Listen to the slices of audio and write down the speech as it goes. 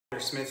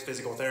Smith,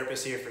 physical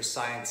therapist here for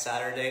Science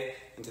Saturday,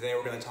 and today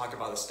we're going to talk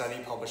about a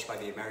study published by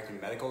the American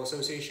Medical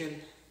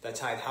Association that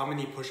tied how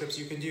many push-ups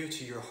you can do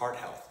to your heart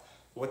health.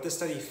 What this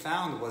study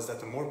found was that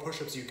the more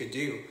push-ups you could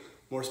do,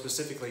 more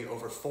specifically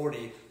over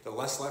 40, the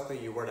less likely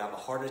you were to have a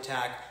heart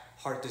attack,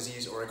 heart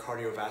disease, or a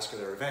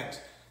cardiovascular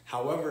event.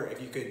 However,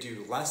 if you could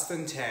do less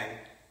than 10,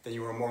 then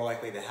you were more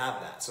likely to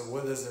have that. So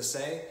what does this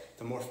say?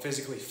 The more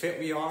physically fit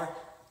we are,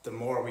 the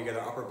more we get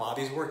our upper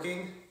bodies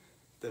working,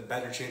 the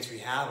better chance we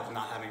have of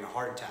not having a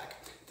heart attack.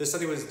 This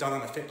study was done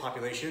on a fit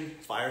population,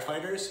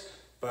 firefighters,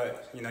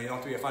 but you don't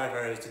have to be a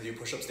firefighter to do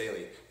push-ups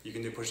daily. You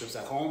can do push-ups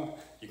at home,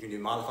 you can do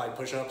modified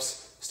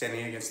push-ups,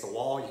 standing against the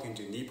wall, you can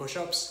do knee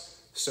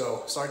push-ups.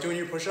 So start doing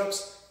your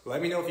push-ups.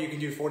 Let me know if you can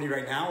do 40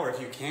 right now, or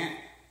if you can't,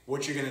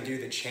 what you're gonna do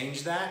to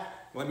change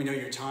that. Let me know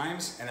your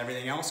times and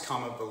everything else,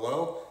 comment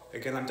below.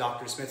 Again, I'm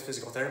Dr. Smith,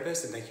 physical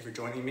therapist, and thank you for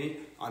joining me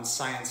on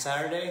Science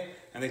Saturday.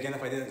 And again,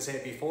 if I didn't say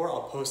it before,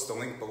 I'll post the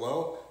link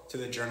below to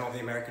the Journal of the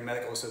American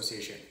Medical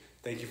Association.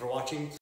 Thank you for watching.